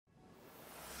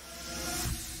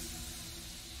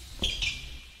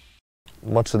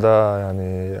الماتش ده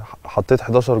يعني حطيت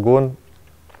 11 جون،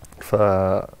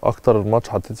 فاكتر ماتش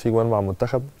حطيت فيه جوان مع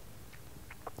المنتخب.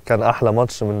 كان احلى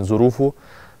ماتش من ظروفه،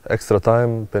 اكسترا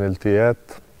تايم، بنالتيات.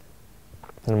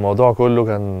 الموضوع كله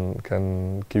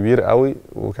كان كبير قوي،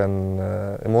 وكان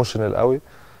ايموشنال قوي،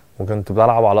 وكنت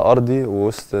بلعب على ارضي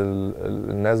ووسط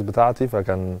الناس بتاعتي،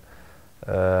 فكان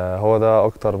هو ده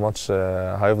اكتر ماتش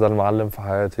هيفضل معلم في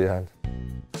حياتي يعني.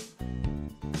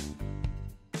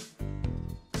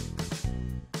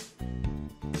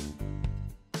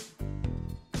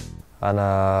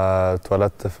 انا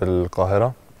اتولدت في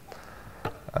القاهرة.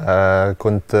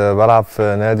 كنت بلعب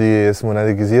في نادي اسمه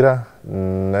نادي الجزيرة،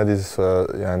 نادي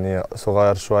يعني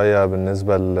صغير شوية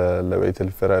بالنسبة لبقية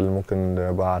الفرق اللي ممكن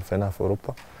نبقى عارفينها في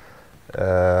أوروبا.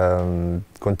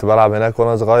 كنت بلعب هناك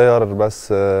وأنا صغير،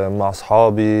 بس مع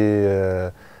أصحابي،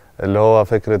 اللي هو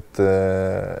فكرة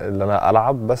اللي أنا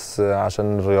ألعب بس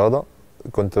عشان الرياضة.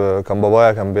 كان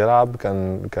بابايا كان بيلعب،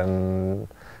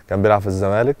 كان بيلعب في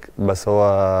الزمالك، بس هو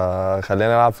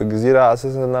خلاني ألعب في الجزيرة على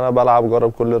أساس إن أنا بلعب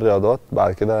جرب كل الرياضات.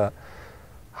 بعد كده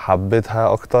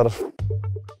حبيتها أكتر.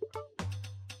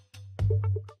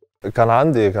 كان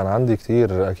عندي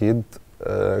كتير أكيد.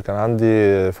 كان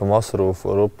عندي في مصر وفي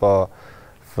أوروبا.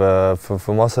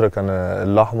 في مصر كان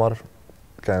الأحمر،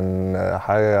 كان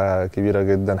حاجة كبيرة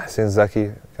جدا. حسين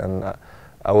زكي كان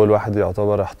أول واحد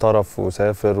يعتبر احترف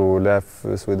وسافر ولعب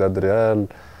في سويداد ريال.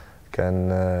 كان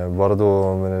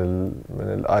برضو من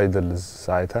الأيدلز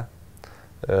ساعتها.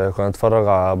 كنت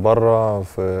اتفرج بره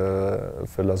في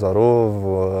لازاروف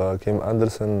وكيم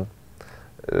أندرسون.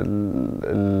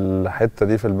 الحتة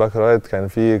دي في الباك رايت كان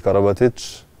في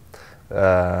كاراباتيتش،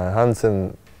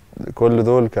 هانسن. كل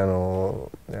دول كانوا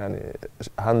يعني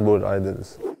هاندبول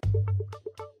ايدلز.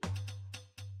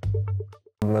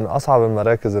 من اصعب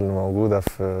المراكز اللي موجوده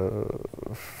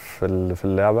في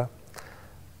اللعبه.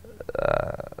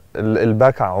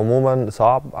 الباك عموما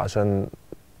صعب، عشان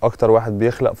اكتر واحد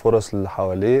بيخلق فرص للي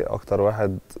حواليه، اكتر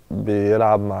واحد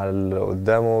بيلعب مع اللي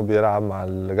قدامه، بيلعب مع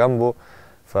اللي جنبه.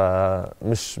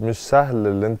 مش سهل،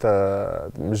 اللي انت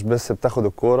مش بس بتاخد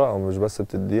الكوره او مش بس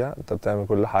بتديها، انت بتعمل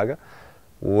كل حاجه.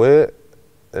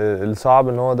 والصعب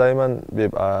ان هو دايما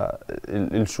بيبقى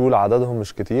الشول عددهم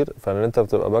مش كتير، فان انت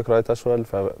بتبقى باك رايت اشول،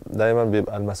 فدايما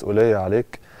بيبقى المسؤوليه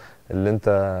عليك، اللي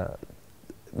انت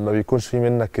ما بيكونش فيه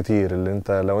منك كتير، اللي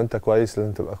انت لو انت كويس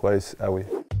لازم تبقى كويس قوي.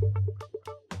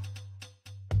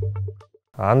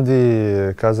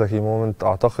 عندي كذا كي مومنت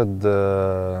اعتقد.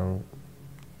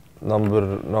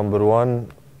 نمبر 1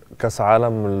 كاس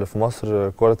عالم اللي في مصر،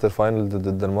 كوارتر فاينل ضد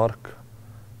الدنمارك،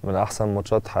 من احسن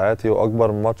ماتشات حياتي،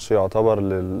 واكبر ماتش يعتبر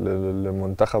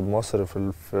لمنتخب مصر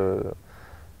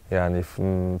يعني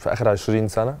في اخر 20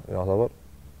 سنه يعتبر.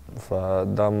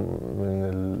 فده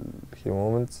من الكي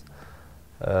مومنتس.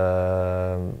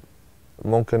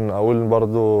 ممكن اقول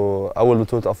برضو اول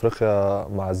بطوله افريقيا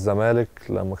مع الزمالك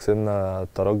لما كسبنا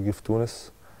الترجي في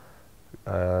تونس.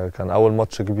 كان اول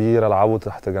ماتش كبير العبه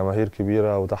تحت جماهير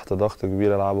كبيره وتحت ضغط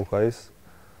كبير العبه كويس.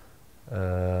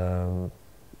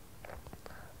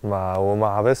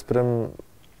 ومع فيسبريم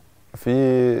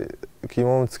في كي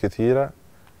مومنتس كتيره،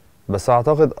 بس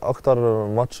اعتقد اكتر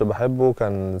ماتش بحبه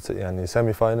كان يعني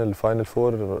سيمي فاينل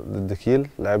فور ضد كيل.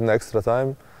 لعبنا اكسترا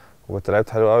تايم وكنت لعبت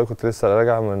حلو قوي، كنت لسه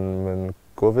راجع من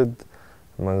كوفيد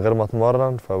من غير ما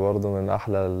اتمرن، فبرضه من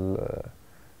احلى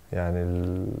يعني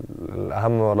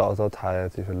الاهم لقطات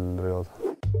حياتي في الرياضه.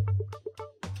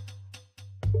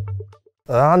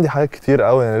 عندي حاجات كتير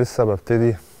قوي، يعني لسه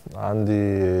ببتدي.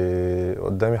 عندي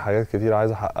قدامي حاجات كتير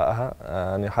عايز احققها.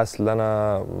 يعني حاسس ان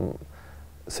انا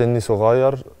سني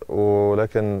صغير،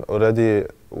 ولكن اوريدي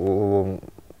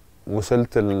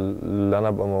وصلت اللي انا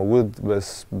ابقى موجود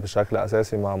بس بشكل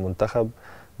اساسي مع منتخب،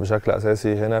 بشكل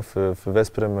اساسي هنا في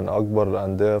فيسبريم، من اكبر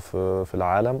الانديه في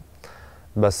العالم.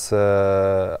 بس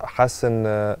حاسس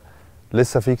ان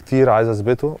لسه في كتير عايز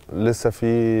اثبته، لسه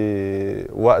في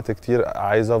وقت كتير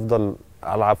عايز افضل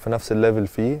العب في نفس الليفل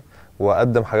فيه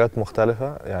واقدم حاجات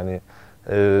مختلفه. يعني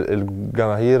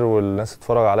الجماهير والناس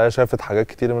تتفرج عليا شافت حاجات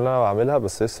كتير من اللي انا بعملها،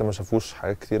 بس لسه ما شافوش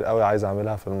حاجات كتير قوي عايز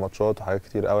اعملها في الماتشات، وحاجات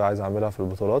كتير قوي عايز اعملها في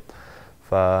البطولات.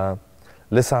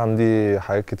 فلسه عندي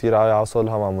حاجات كتير قوي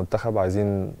اوصلها مع المنتخب.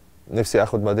 نفسي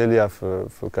اخد ميداليه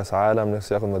في كاس عالم،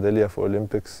 نفسي اخد ميداليه في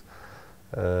اولمبيكس.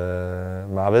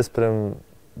 مع فيسبريم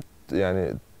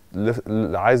يعني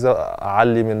عايز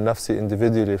اعلي من نفسي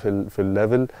individually في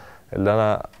الليفل اللي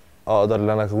انا اقدر ان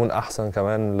انا اكون احسن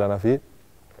كمان من اللي انا فيه.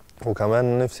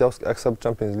 وكمان نفسي اكسب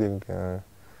تشامبيونز ليج، يعني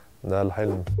ده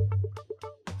الحلم.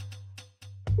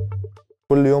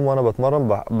 كل يوم وانا بتمرن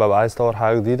ببقى عايز اطور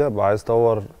حاجه جديده، ببقى عايز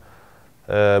اطور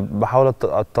بحاول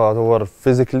اتطور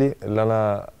فيزيكلي، اللي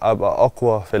انا ابقى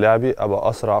اقوى في لعبي، ابقى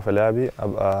اسرع في لعبي،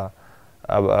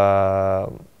 ابقى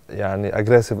يعني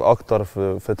اجريسيف اكتر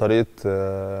في طريقه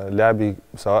لعبي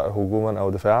سواء هجوما او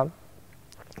دفاعا.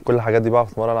 كل الحاجات دي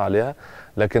بعرف اتمرن عليها،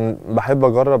 لكن بحب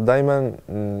اجرب دايما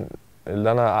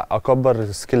اللي انا اكبر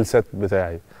السكيل سيت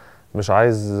بتاعي. مش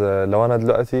عايز لو انا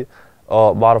دلوقتي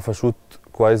بعرف اشوت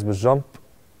كويس بالجامب،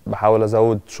 بحاول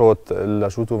ازود شوت اللي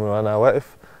اشوته من وانا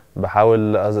واقف،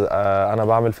 بحاول انا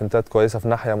بعمل فنتات كويسه في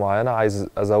ناحيه معينه، عايز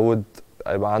ازود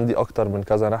يبقى عندي اكتر من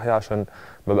كذا ناحيه عشان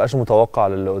ما بقاش متوقع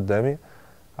للي قدامي.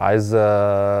 عايز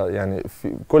يعني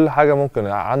في كل حاجه ممكن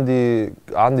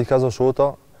عندي كذا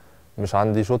شوطه، مش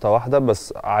عندي شوطه واحده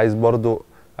بس، عايز برضو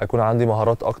يكون عندي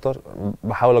مهارات اكتر.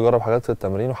 بحاول اجرب حاجات في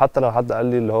التمرين، وحتى لو حد قال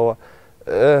لي اللي هو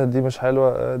دي مش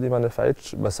حلوه، دي ما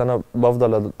نفعتش، بس انا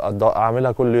بفضل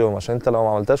اعملها كل يوم، عشان انت لو ما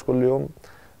عملتهاش كل يوم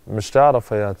مش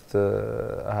تعرف هي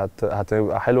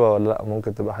هتبقى حلوه ولا لا.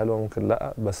 ممكن تبقى حلوه ممكن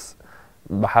لا، بس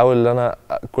بحاول ان انا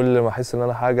كل ما احس ان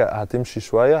انا حاجه هتمشي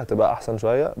شويه هتبقى احسن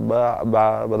شويه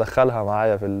بدخلها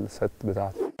معايا في الست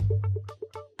بتاعتي.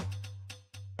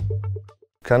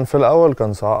 كان في الاول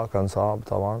كان صعب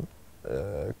طبعا.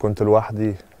 كنت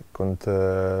لوحدي، كنت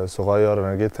صغير.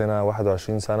 انا جيت هنا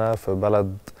 21 سنه في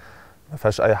بلد ما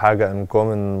فيهاش اي حاجه ان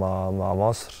كومن مع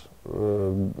مصر،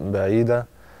 بعيده.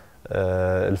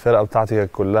 الفرقه بتاعتي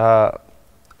كانت كلها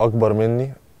اكبر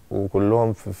مني،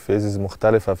 وكلهم في فيزز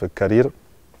مختلفه في الكارير.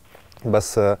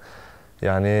 بس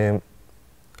يعني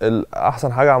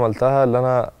احسن حاجه عملتها اللي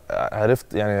انا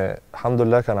عرفت، يعني الحمد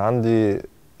لله كان عندي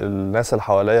الناس اللي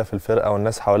حواليا في الفرقه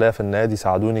والناس حواليا في النادي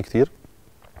ساعدوني كتير،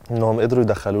 انهم قدروا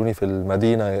يدخلوني في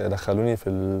المدينه، يدخلوني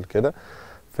في كده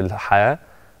في الحياه.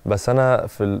 بس انا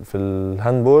في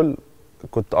الهاندبول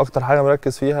كنت اكتر حاجه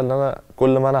مركز فيها ان انا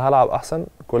كل ما انا هلعب احسن،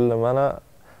 كل ما انا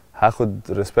هاخد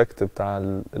ريسبكت بتاع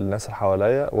الناس اللي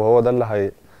حواليا، وهو ده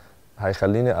اللي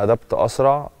هيخليني ادبت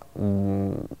اسرع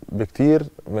بكتير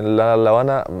من لو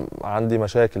انا عندي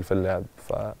مشاكل في اللعب.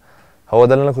 فهو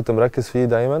ده اللي انا كنت مركز فيه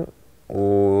دايما.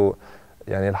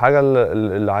 ويعني الحاجه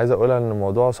اللي عايز اقولها ان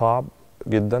الموضوع صعب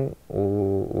جدا،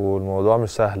 والموضوع مش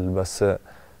سهل، بس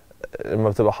لما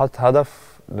بتبقى حاطط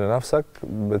هدف لنفسك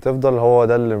بتفضل هو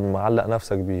ده اللي معلق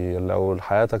نفسك بيه. لو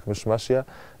حياتك مش ماشيه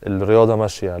الرياضه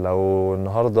ماشيه، لو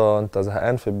النهارده انت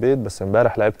زهقان في البيت بس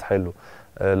امبارح لعبت حلو،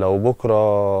 لو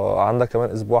بكره عندك كمان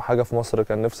اسبوع حاجه في مصر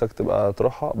كان نفسك تبقى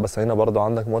تروحها، بس هنا برضه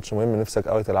عندك ماتش مهم نفسك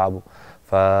قوي تلعبه.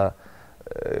 ف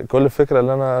كل الفكره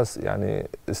اللي انا يعني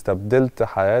استبدلت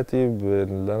حياتي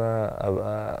بان انا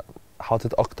ابقى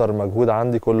حاطط اكتر مجهود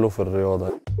عندي كله في الرياضه.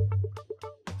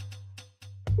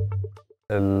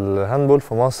 الهاندبول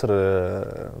في مصر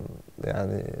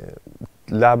يعني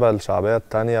اللعبة الشعبية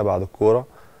التانية بعد الكورة.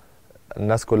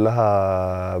 الناس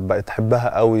كلها بقت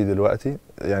تحبها قوي دلوقتي،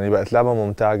 يعني بقت لعبة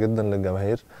ممتعة جدا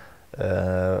للجماهير.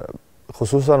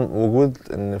 خصوصا وجود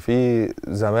ان في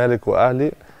زمالك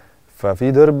واهلي،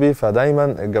 ففي ديربي، فدايما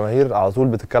الجماهير على طول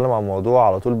بتتكلم عن الموضوع،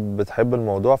 على طول بتحب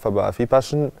الموضوع، فبقى في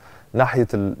باشن ناحية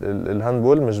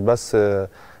الهاندبول، مش بس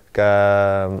ك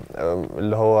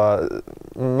اللي هو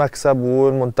مكسب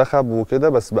والمنتخب وكده،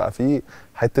 بس بقى في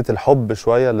حتة الحب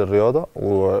شوية للرياضة.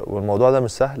 والموضوع ده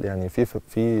مش سهل، يعني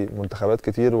في منتخبات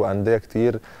كتير وأندية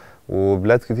كتير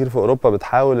وبلاد كتير في أوروبا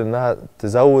بتحاول إنها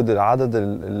تزود العدد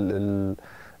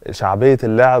شعبية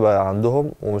اللعبة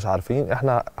عندهم، ومش عارفين.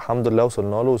 احنا الحمد لله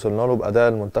وصلنا له بأداء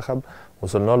المنتخب،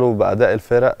 وصلنا له بأداء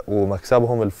الفرق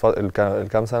ومكسبهم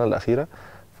الكام سنة الأخيرة.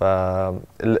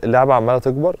 فاللعبة عمالة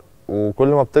تكبر، وكل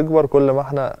ما بتكبر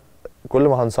كل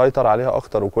ما هنسيطر عليها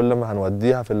أكتر، وكل ما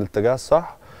هنوديها في الاتجاه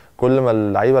الصح، كل ما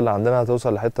اللعيبة اللي عندنا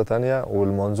هتوصل لحتة تانية،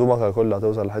 والمنظومة ككل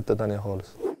هتوصل لحتة تانية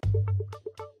خالص.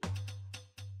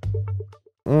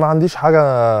 ما عنديش حاجة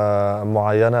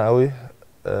معينة قوي.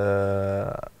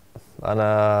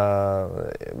 انا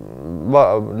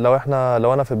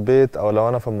لو انا في البيت او لو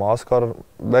انا في المعسكر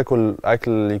باكل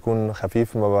اكل يكون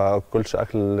خفيف، ما باكلش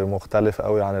اكل مختلف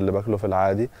قوي عن اللي باكله في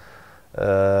العادي.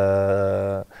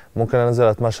 ممكن انزل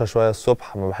اتمشى شويه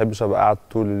الصبح، ما بحبش ابقى قاعد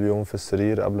طول اليوم في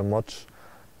السرير قبل الماتش.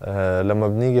 لما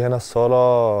بنيجي هنا الصاله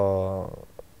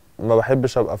ما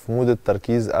بحبش ابقى في مود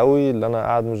التركيز قوي اللي انا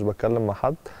قاعد مش بتكلم مع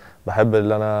حد. بحب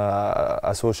ان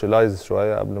انا اسوشيالايز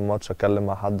شويه قبل الماتش، اتكلم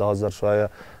مع حد، اهزر شويه،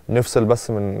 نفصل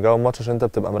بس من جو الماتش، عشان انت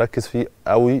بتبقى مركز فيه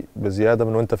قوي بزياده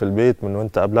من وانت في البيت، من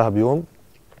وانت قبلها بيوم.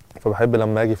 فبحب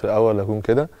لما اجي في الاول اكون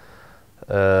كده.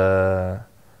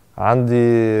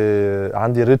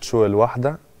 عندي ريتشوال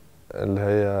واحده، اللي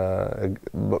هي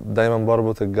دايما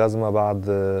بربط الجزمه بعد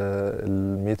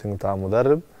الميتنج بتاع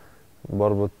المدرب،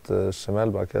 بربط الشمال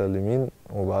بعد كده اليمين،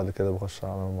 وبعد كده بخش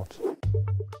على الماتش.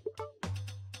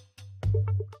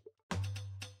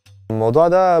 الموضوع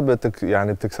ده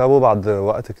يعني بتكسبه بعد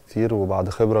وقت كتير وبعد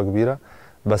خبرة كبيرة،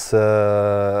 بس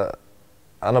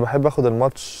انا بحب اخد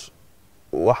الماتش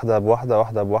واحدة بواحدة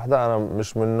واحدة بواحدة. انا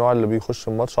مش من النوع اللي بيخش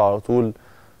الماتش على طول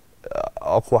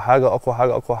اقوى حاجة اقوى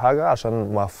حاجة اقوى حاجة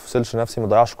عشان ما افصلش نفسي، ما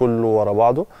اضيعش كله ورا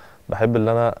بعضه. بحب ان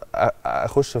انا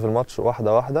اخش في الماتش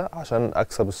واحدة واحدة عشان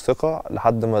اكسب الثقة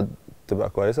لحد ما تبقى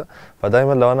كويسة.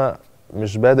 فدايما لو انا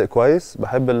مش بادئ كويس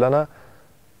بحب ان انا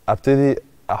ابتدي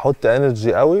احط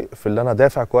انرجي قوي في اللي انا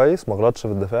دافع كويس ما اغلطش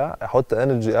في الدفاع، احط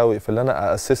انرجي قوي في اللي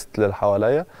انا اسيست للي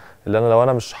حواليا، اللي انا لو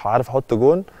انا مش عارف احط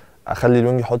جون اخلي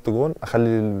الوينج يحط جون،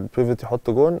 اخلي البيفت يحط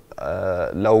جون.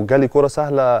 لو جالي كرة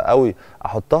سهله قوي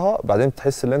احطها، بعدين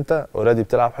تحس ان انت اوريدي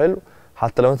بتلعب حلو.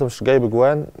 حتى لو انت مش جايب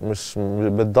جوان مش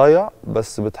بتضيع،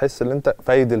 بس بتحس ان انت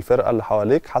فايد الفرقه اللي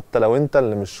حواليك حتى لو انت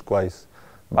اللي مش كويس.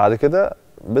 بعد كده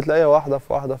بتلاقيها واحده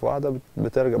في واحده في واحده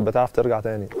بترجع، بتعرف ترجع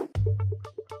تاني.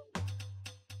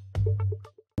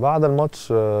 بعد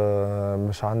الماتش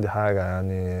مش عندي حاجة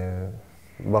يعني،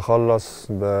 بخلص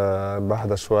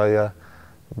بهدى شوية،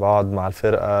 بقعد مع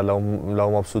الفرقة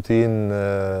لو مبسوطين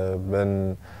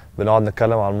بنقعد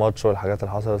نتكلم على الماتش والحاجات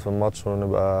اللي حصلت في الماتش،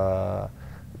 ونبقى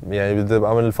يعني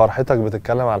بتبقى من فرحتك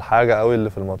بتتكلم على الحاجة قوي اللي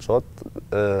في الماتشات.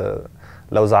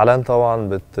 لو زعلان طبعا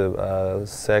بتبقى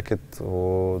ساكت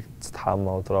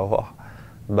وتستحمى وتروح.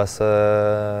 بس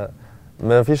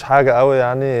ما فيش حاجة قوي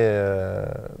يعني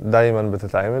دايما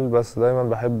بتتعمل، بس دايما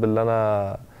بحب ان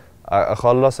انا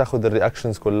اخلص اخد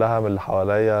الرياكشنز كلها من اللي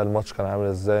حواليا، الماتش كان عامل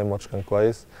ازاي، الماتش كان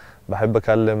كويس. بحب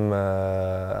اكلم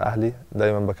اهلي،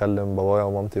 دايما بكلم بابايا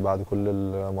ومامتي بعد كل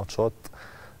الماتشات،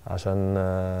 عشان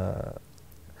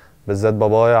بالذات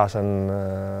بابايا عشان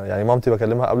يعني مامتي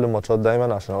بكلمها قبل الماتشات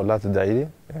دايما عشان اقول لها تدعي لي،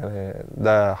 يعني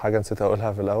ده حاجة نسيت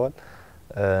اقولها في الاول.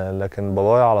 لكن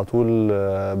بابايا على طول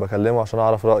بكلمه عشان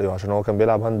اعرف رايه، عشان هو كان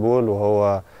بيلعب هاندبول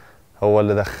وهو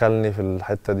اللي دخلني في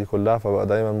الحته دي كلها، فبقى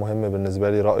دايما مهم بالنسبه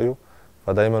لي رايه.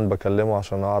 فدايما بكلمه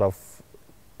عشان اعرف.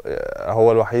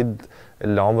 هو الوحيد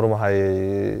اللي عمره ما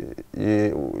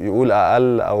يقول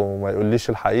اقل او ما يقوليش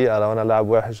الحقيقه لو انا لاعب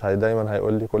وحش، دايما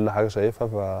هيقول لي كل حاجه شايفها،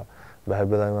 فبحب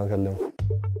دايما اكلمه.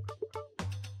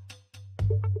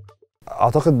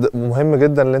 اعتقد مهم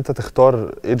جدا ان انت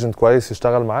تختار ايجنت كويس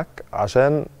يشتغل معاك،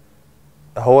 عشان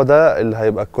هو ده اللي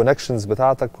هيبقى الكونكشنز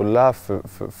بتاعتك كلها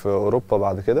في اوروبا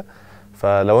بعد كده.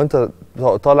 فلو انت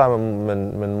طالع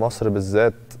من مصر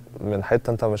بالذات، من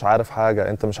حته انت مش عارف حاجه،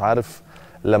 انت مش عارف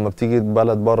لما بتيجي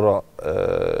بلد بره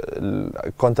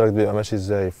الكونتراكت بيبقى ماشي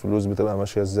ازاي، الفلوس بتبقى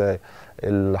ماشيه ازاي،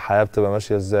 الحياه بتبقى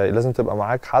ماشيه ازاي، لازم تبقى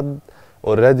معاك حد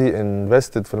اوريدي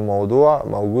انفستد في الموضوع،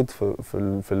 موجود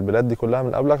في البلاد دي كلها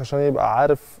من قبلك، عشان يبقى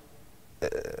عارف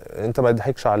انت ما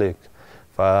يضحكش عليك.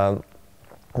 ف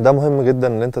ده مهم جدا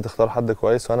ان انت تختار حد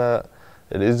كويس. وانا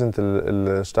الايجنت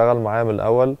اللي اشتغل معايا من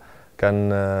الاول كان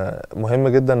مهم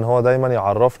جدا ان هو دايما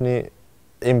يعرفني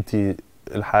قيمتي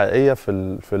الحقيقيه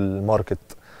في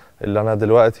الماركت اللي انا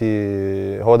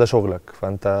دلوقتي. هو ده شغلك،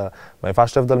 فانت ما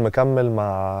ينفعش تفضل مكمل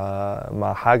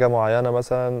مع حاجه معينه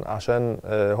مثلا عشان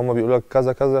هم بيقولوا لك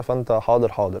كذا كذا فانت حاضر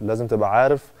حاضر. لازم تبقى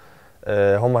عارف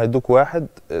هم هيدوك واحد،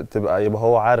 يبقى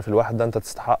هو عارف الواحد ده انت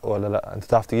تستحق ولا لا، انت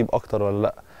تعرف تجيب اكتر ولا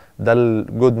لا، ده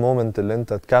الجود مومنت اللي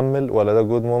انت تكمل ولا ده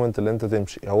الجود مومنت اللي انت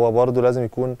تمشي. هو برضو لازم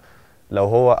يكون، لو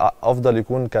هو افضل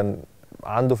يكون كان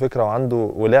عنده فكره وعنده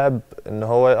ولعب ان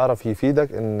هو يعرف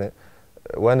يفيدك ان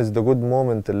وين از ذا جود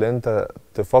مومنت اللي انت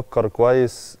تفكر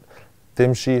كويس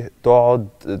تمشي تقعد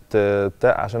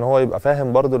عشان هو يبقى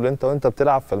فاهم برضو اللي انت وانت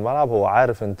بتلعب في الملعب، هو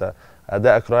عارف انت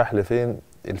ادائك رايح لفين،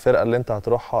 الفرقه اللي انت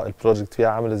هتروحها البروجكت فيها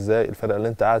عامل ازاي، الفرقه اللي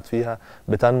انت قاعد فيها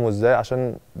بتنمو ازاي،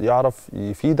 عشان يعرف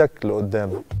يفيدك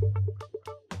لقدام.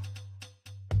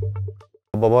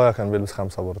 بابايا كان بيلبس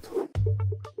 5 برضه.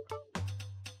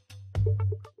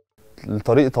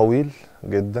 الطريق طويل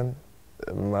جدا،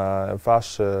 ما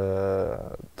ينفعش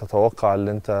تتوقع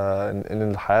ان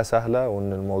الحياه سهله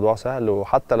وان الموضوع سهل.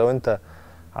 وحتى لو انت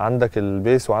عندك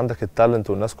البيس وعندك التالنت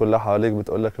والناس كلها حواليك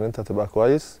بتقولك ان انت تبقى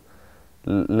كويس،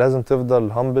 لازم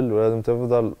تفضل هامبل ولازم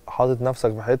تفضل حاطط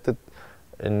نفسك في حته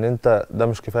ان انت ده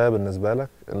مش كفايه بالنسبه لك.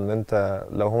 ان انت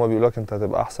لو هما بيقولك انت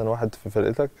هتبقى احسن واحد في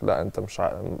فرقتك، لا انت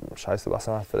مش عايز تبقى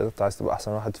احسن واحد في فرقتك، انت عايز تبقى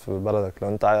احسن واحد في بلدك. لو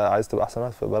انت عايز تبقى احسن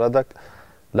واحد في بلدك،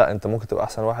 لا انت ممكن تبقى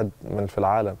احسن واحد في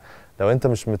العالم. لو انت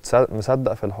مش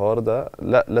مصدق في الحوار ده،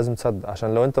 لا لازم تصدق،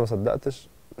 عشان لو انت ما صدقتش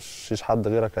مفيش حد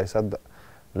غيرك هيصدق.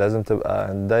 لازم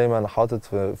تبقى دايما حاطط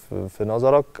في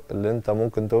نظرك اللي انت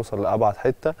ممكن توصل لابعد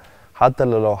حته، حتى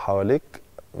لو حواليك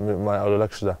ما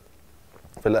يقولولكش ده.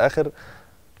 في الاخر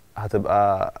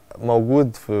هتبقى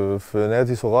موجود في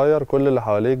نادي صغير، كل اللي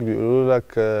حواليك بيقولوا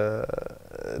لك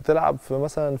تلعب في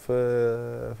مثلا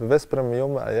في فيسبرم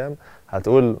يوم من الايام،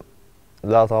 هتقول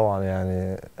لا طبعا،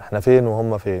 يعني احنا فين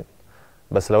وهم فين،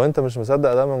 بس لو انت مش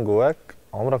مصدق ده من جواك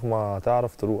عمرك ما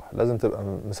هتعرف تروح. لازم تبقى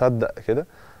مصدق كده،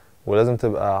 ولازم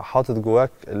تبقى حاطط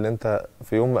جواك اللي انت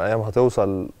في يوم من الايام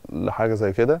هتوصل لحاجه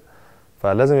زي كده.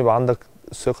 فلازم يبقى عندك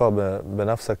ثقه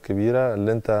بنفسك كبيره،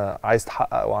 اللي انت عايز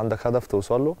تحقق وعندك هدف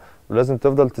توصل له. ولازم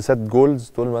تفضل تسيت جولز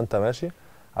طول ما انت ماشي،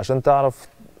 عشان تعرف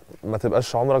ما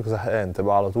تبقاش عمرك زهقان،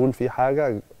 تبقى على طول في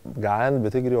حاجه جعان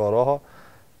بتجري وراها،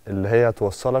 اللي هي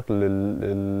توصلك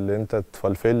اللي انت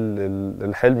تفلفل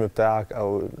الحلم بتاعك،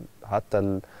 او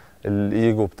حتى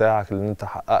الايجو بتاعك، اللي انت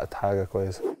حققت حاجه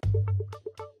كويسه.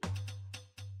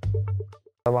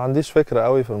 انا ما عنديش فكره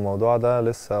قوي في الموضوع ده،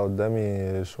 لسه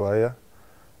قدامي شويه.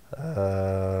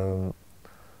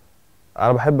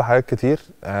 انا بحب حاجات كتير،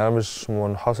 يعني انا مش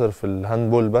منحصر في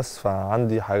الهاندبول بس،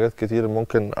 فعندي حاجات كتير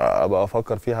ممكن ابقى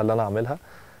افكر فيها اللي انا اعملها.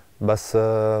 بس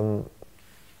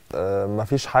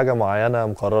مفيش حاجه معينه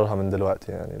مقررها من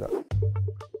دلوقتي يعني، لا.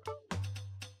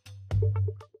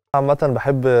 عامة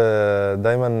بحب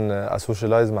دايما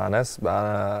اسوشيالايز مع ناس بقى،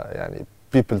 انا يعني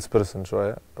people's person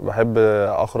شوية. بحب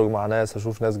اخرج مع ناس،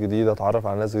 اشوف ناس جديدة، اتعرف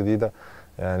على ناس جديدة.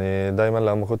 يعني دايما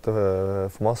لما كنت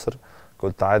في مصر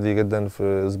كنت عادي جدا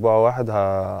في اسبوع واحد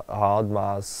هقعد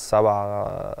مع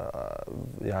 7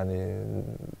 يعني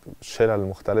شلل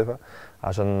مختلفة،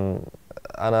 عشان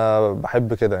انا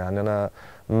بحب كده. يعني انا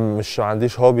مش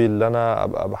عنديش هوبي اللي انا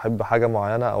ابقى بحب حاجه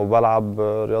معينه او بلعب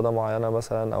رياضه معينه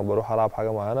مثلا، او بروح العب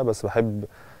حاجه معينه، بس بحب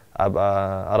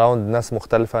ابقى اراوند ناس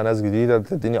مختلفه، ناس جديده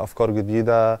تديني افكار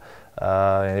جديده.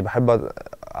 يعني بحب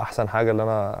احسن حاجه اللي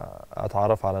انا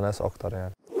اتعرف على ناس اكتر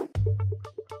يعني.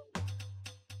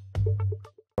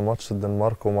 ماتش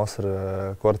الدنمارك ومصر،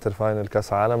 كوارتر فاينل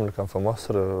كاس عالم اللي كان في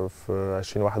مصر في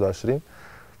 2021.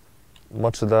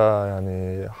 الماتش ده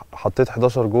يعني حطيت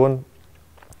 11 جون،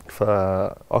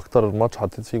 فاكتر ماتش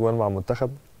حطيت فيه جوان مع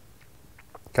المنتخب.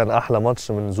 كان احلى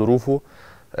ماتش من ظروفه،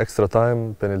 اكسترا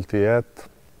تايم، بنالتيات.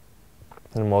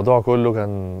 الموضوع كله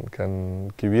كان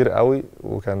كبير قوي،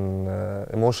 وكان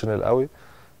ايموشنال قوي،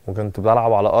 وكنت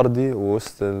بلعب على ارضي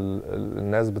ووسط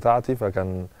الناس بتاعتي،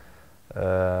 فكان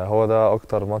هو ده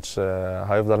اكتر ماتش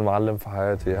هيفضل معلم في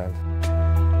حياتي يعني.